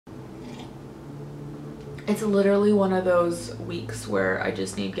It's literally one of those weeks where I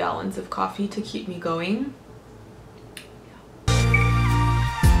just need gallons of coffee to keep me going.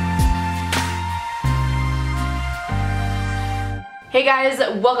 Hey guys,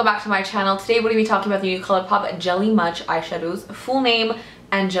 welcome back to my channel. Today we're going to be talking about the new Colourpop Jelly Much Eyeshadows. Full name,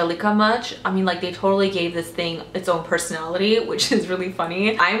 Angelica Much. I mean, like, they totally gave this thing its own personality, which is really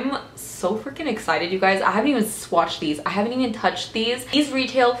funny. I'm so freaking excited, you guys. I haven't even swatched these. I haven't even touched these. These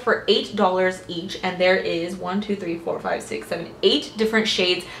retail for $8 each, and there is 1, 2, 3, 4, 5, 6, 7, 8 different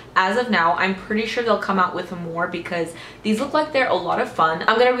shades as of now. I'm pretty sure they'll come out with more because these look like they're a lot of fun.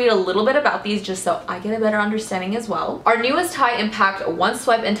 I'm gonna read a little bit about these just so I get a better understanding as well. Our newest high impact, one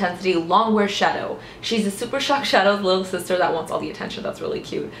swipe intensity, long wear shadow. She's a Super Shock Shadow's little sister that wants all the attention. That's really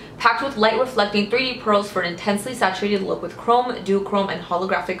cute. Packed with light reflecting 3D pearls for an intensely saturated look with chrome, duochrome, and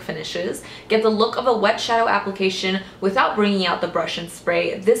holographic finishes. Get the look of a wet shadow application without bringing out the brush and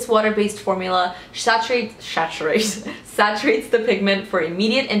spray. This water-based formula saturates the pigment for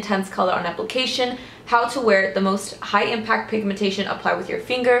immediate intense color on application. How to wear the most high impact pigmentation, apply with your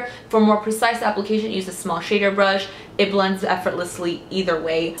finger. For more precise application, use a small shader brush. It blends effortlessly either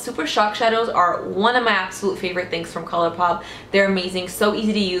way. Super Shock Shadows are one of my absolute favorite things from Colourpop. They're amazing, so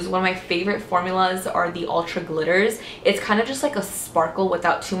easy to use. One of my favorite formulas are the Ultra Glitters. It's kind of just like a sparkle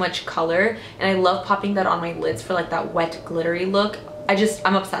without too much color, and I love popping that on my lids for like that wet glittery look.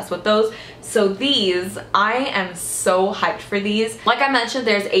 I'm obsessed with those. So these, I am so hyped for these. Like I mentioned,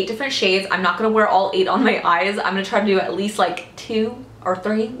 there's 8 different shades. I'm not gonna wear all 8 on my eyes. I'm gonna try to do at least like 2 or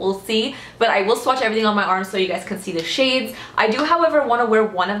 3, we'll see. But I will swatch everything on my arms so you guys can see the shades. I do, however, want to wear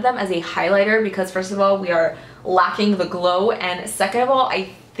one of them as a highlighter because first of all, we are lacking the glow, and second of all, I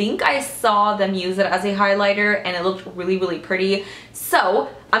think I saw them use it as a highlighter and it looked really, really pretty. So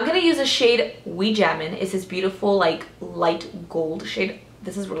I'm gonna use a shade We Jammin. It's this beautiful like light gold shade.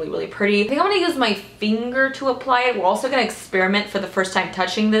 This is really, really pretty. I think I'm gonna use my finger to apply it. We're also gonna experiment for the first time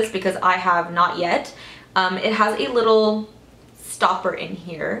touching this because I have not yet. It has a little stopper in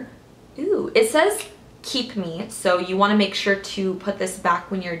here. Ooh, it says keep me, so you want to make sure to put this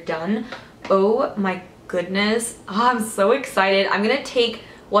back when you're done. Oh my goodness. Oh, I'm so excited. I'm gonna take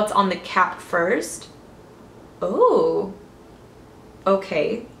what's on the cap first. Oh,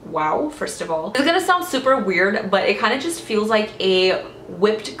 okay, wow. First of all, it's gonna sound super weird, but it kind of just feels like a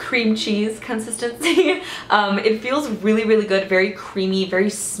whipped cream cheese consistency. It feels really, really good, very creamy, very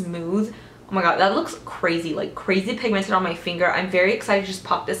smooth. Oh my god, that looks crazy, like crazy pigmented on my finger. I'm very excited to just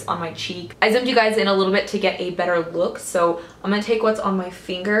pop this on my cheek. I zoomed you guys in a little bit to get a better look, so I'm gonna take what's on my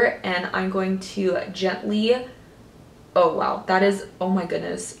finger and I'm going to gently, oh wow, that is, oh my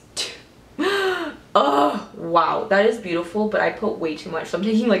goodness. Oh wow, that is beautiful, but I put way too much, so I'm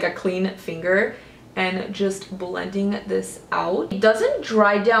taking like a clean finger and just blending this out. It doesn't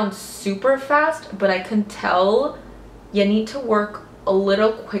dry down super fast, but I can tell you need to work a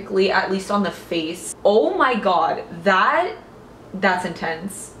little quickly, at least on the face. Oh my god, that's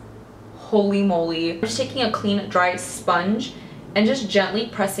intense. Holy moly. I'm just taking a clean dry sponge and just gently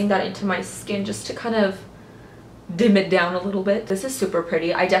pressing that into my skin just to kind of dim it down a little bit. This is super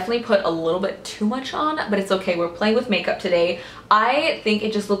pretty. I definitely put a little bit too much on, but it's okay. We're playing with makeup today. I think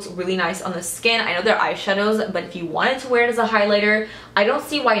it just looks really nice on the skin. I know they're eyeshadows, but if you wanted to wear it as a highlighter, I don't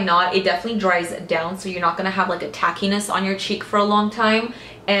see why not. It definitely dries down, so you're not gonna have like a tackiness on your cheek for a long time.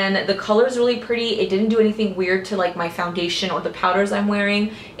 And the color is really pretty. It didn't do anything weird to like my foundation or the powders I'm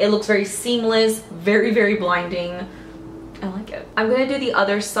wearing. It looks very seamless, very, very blinding. I like it. I'm gonna do the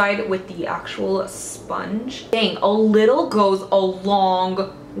other side with the actual sponge. Dang, a little goes a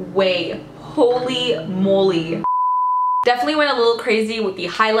long way. Holy moly. Definitely went a little crazy with the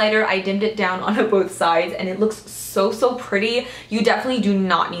highlighter. I dimmed it down on both sides and it looks so, so pretty. You definitely do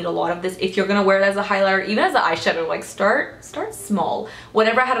not need a lot of this if you're gonna wear it as a highlighter, even as an eyeshadow. Like start small.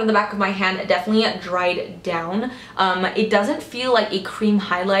 Whatever I had on the back of my hand definitely dried down. It doesn't feel like a cream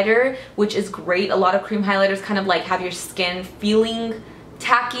highlighter, which is great. A lot of cream highlighters kind of like have your skin feeling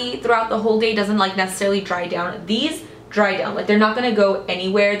tacky throughout the whole day. It doesn't like necessarily dry down. These dry down, like they're not gonna go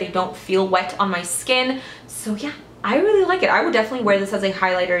anywhere. They don't feel wet on my skin. So yeah, I really like it. I would definitely wear this as a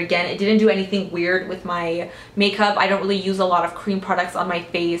highlighter again. It didn't do anything weird with my makeup. I don't really use a lot of cream products on my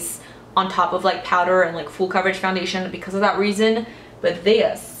face on top of like powder and like full coverage foundation because of that reason. But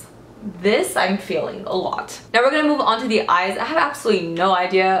this I'm feeling a lot. Now we're gonna move on to the eyes. I have absolutely no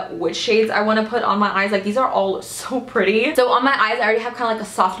idea which shades I want to put on my eyes. Like these are all so pretty. So on my eyes, I already have kind of like a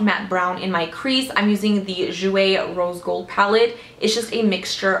soft matte brown in my crease. I'm using the Jouer Rose Gold palette. It's just a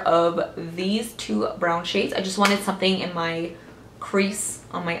mixture of these 2 brown shades. I just wanted something in my crease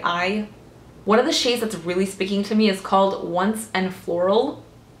on my eye. One of the shades that's really speaking to me is called Once and Floral.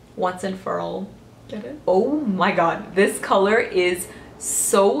 Once and Floral. Get it? Oh my god, this color is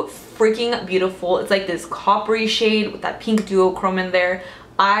so freaking beautiful. It's like this coppery shade with that pink duochrome in there.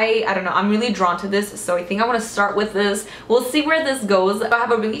 I don't know, I'm really drawn to this, so I think I want to start with this. We'll see where this goes. I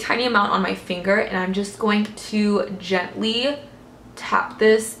have a really tiny amount on my finger, and I'm just going to gently tap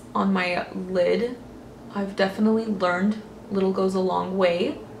this on my lid. I've definitely learned little goes a long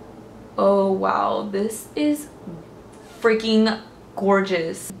way. Oh wow, this is freaking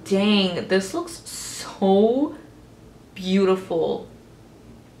gorgeous. Dang, this looks so beautiful.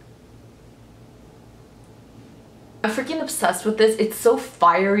 I'm freaking obsessed with this. It's so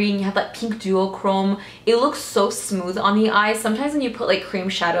fiery and you have that pink duochrome. It looks so smooth on the eye. Sometimes when you put like cream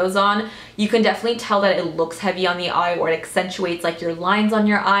shadows on, you can definitely tell that it looks heavy on the eye, or it accentuates like your lines on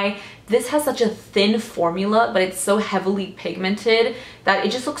your eye. This has such a thin formula, but it's so heavily pigmented that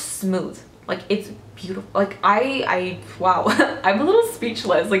it just looks smooth. Like, it's beautiful. Like, wow. I'm a little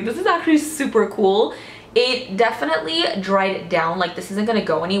speechless. Like, this is actually super cool. It definitely dried down. Like, this isn't gonna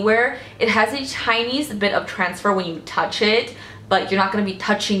go anywhere. It has a tiniest bit of transfer when you touch it, but you're not gonna be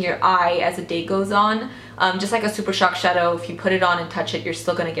touching your eye as the day goes on. Just like a Super Shock shadow, if you put it on and touch it, you're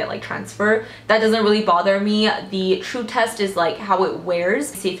still gonna get like transfer. That doesn't really bother me. The true test is like how it wears,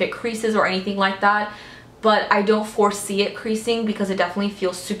 see if it creases or anything like that. But I don't foresee it creasing because it definitely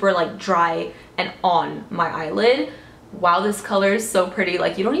feels super like dry and on my eyelid. Wow, this color is so pretty.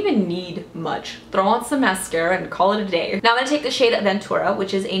 Like, you don't even need much. Throw on some mascara and call it a day. Now I'm gonna take the shade Ventura,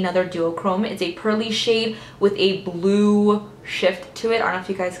 which is another duochrome. It's a pearly shade with a blue shift to it. I don't know if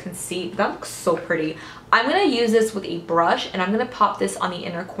you guys can see, but that looks so pretty. I'm gonna use this with a brush, and I'm gonna pop this on the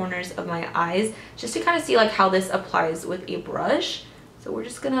inner corners of my eyes just to kind of see like how this applies with a brush. So we're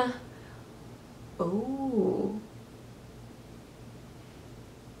just gonna, oh,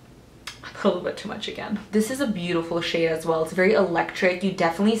 a little bit too much again. This is a beautiful shade as well. It's very electric. You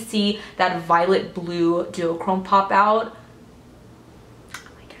definitely see that violet blue duochrome pop out. Oh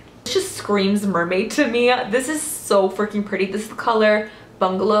my god. It just screams mermaid to me. This is so freaking pretty. This is the color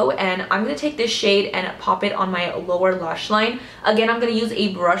Bungalow, and I'm gonna take this shade and pop it on my lower lash line. Again, I'm gonna use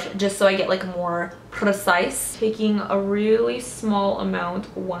a brush just so I get like more precise. Taking a really small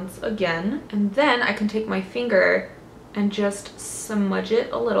amount once again, and then I can take my finger and just smudge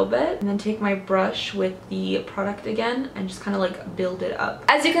it a little bit, and then take my brush with the product again and just kind of like build it up.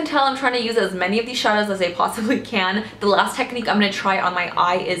 As you can tell, I'm trying to use as many of these shadows as I possibly can. The last technique I'm going to try on my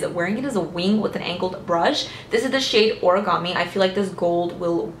eye is wearing it as a wing with an angled brush. This is the shade Origami. I feel like this gold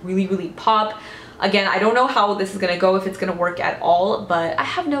will really pop. Again, I don't know how this is going to go, if it's going to work at all, but I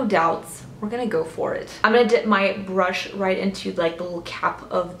have no doubts. We're gonna go for it. I'm gonna dip my brush right into like the little cap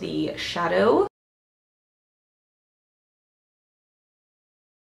of the shadow.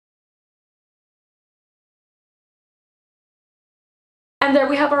 And there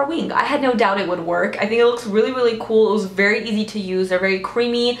we have our wing. I had no doubt it would work. I think it looks really cool. It was very easy to use. They're very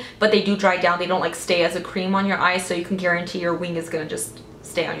creamy, but they do dry down. They don't like stay as a cream on your eye, so you can guarantee your wing is gonna just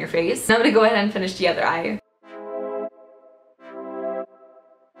stay on your face. Now I'm gonna go ahead and finish the other eye.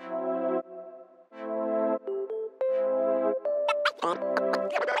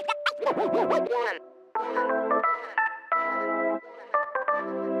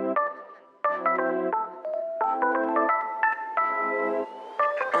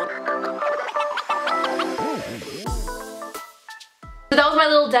 So that was my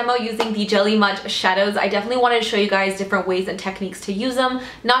little demo using the Jelly Much shadows. I definitely wanted to show you guys different ways and techniques to use them,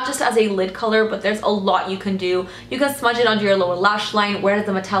 not just as a lid color, but there's a lot you can do. You can smudge it onto your lower lash line, wear it as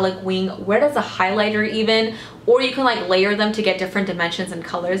a metallic wing, wear it as a highlighter even, or you can like layer them to get different dimensions and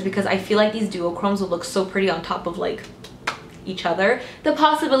colors, because I feel like these duochromes will look so pretty on top of like each other. The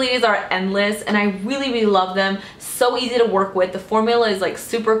possibilities are endless, and I really love them. So easy to work with. The formula is like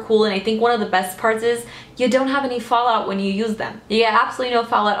super cool, and I think one of the best parts is you don't have any fallout when you use them. You get absolutely no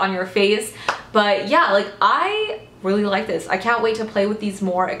fallout on your face. But yeah, like I really like this. I can't wait to play with these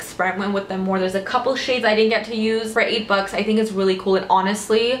more, experiment with them more. There's a couple shades I didn't get to use for $8. I think it's really cool, and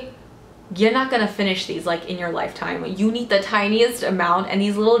honestly, you're not gonna finish these like in your lifetime. You need the tiniest amount, and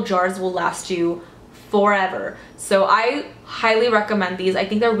these little jars will last you forever. So I highly recommend these. I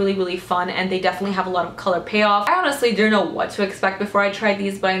think they're really fun, and they definitely have a lot of color payoff. I honestly didn't know what to expect before I tried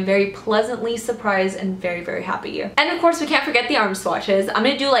these, but I'm very pleasantly surprised and very happy. And of course, we can't forget the arm swatches. I'm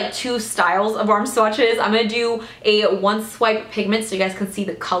gonna do like 2 styles of arm swatches. I'm gonna do a 1 swipe pigment so you guys can see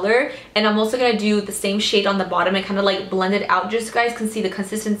the color, and I'm also gonna do the same shade on the bottom and kind of like blend it out just so you guys can see the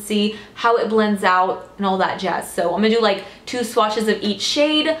consistency, how it blends out, and all that jazz. So I'm gonna do like 2 swatches of each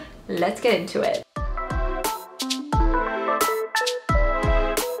shade. Let's get into it.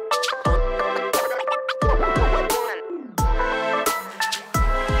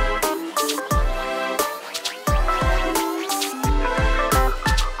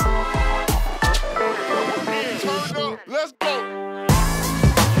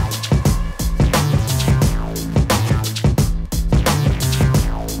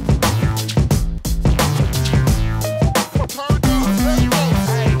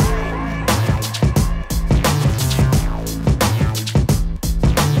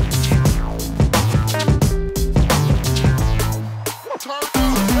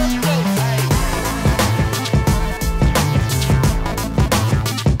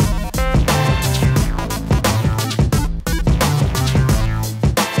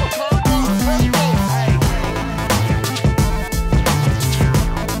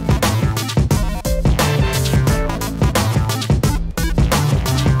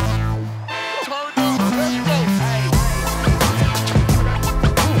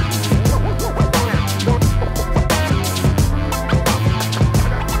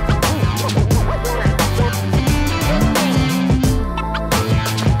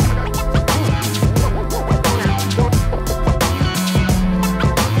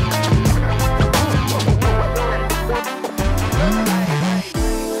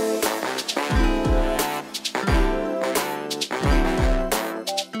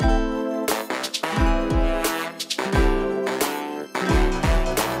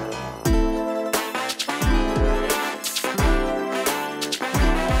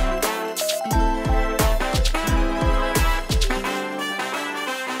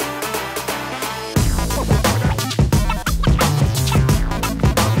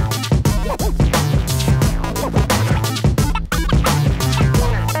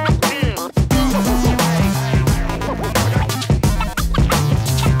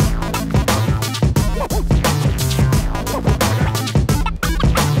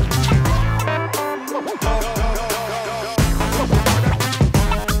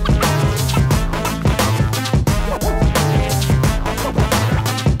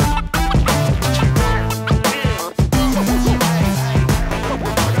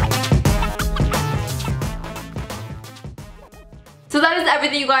 So that is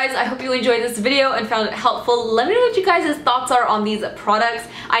everything, you guys. I hope you enjoyed this video and found it helpful. Let me know what you guys' thoughts are on these products.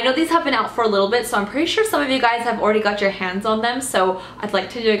 I know these have been out for a little bit, so I'm pretty sure some of you guys have already got your hands on them, so I'd like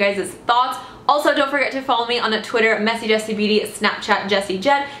to know your guys' thoughts. Also, don't forget to follow me on Twitter, mesijesibeauty, Snapchat,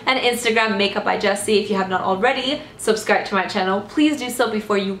 JesiJet, and Instagram, Makeup by Jesi. If you have not already, subscribe to my channel. Please do so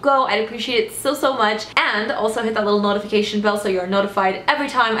before you go. I'd appreciate it so, so much. And also hit that little notification bell so you're notified every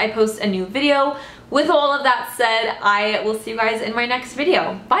time I post a new video. With all of that said, I will see you guys in my next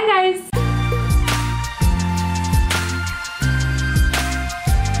video. Bye, guys!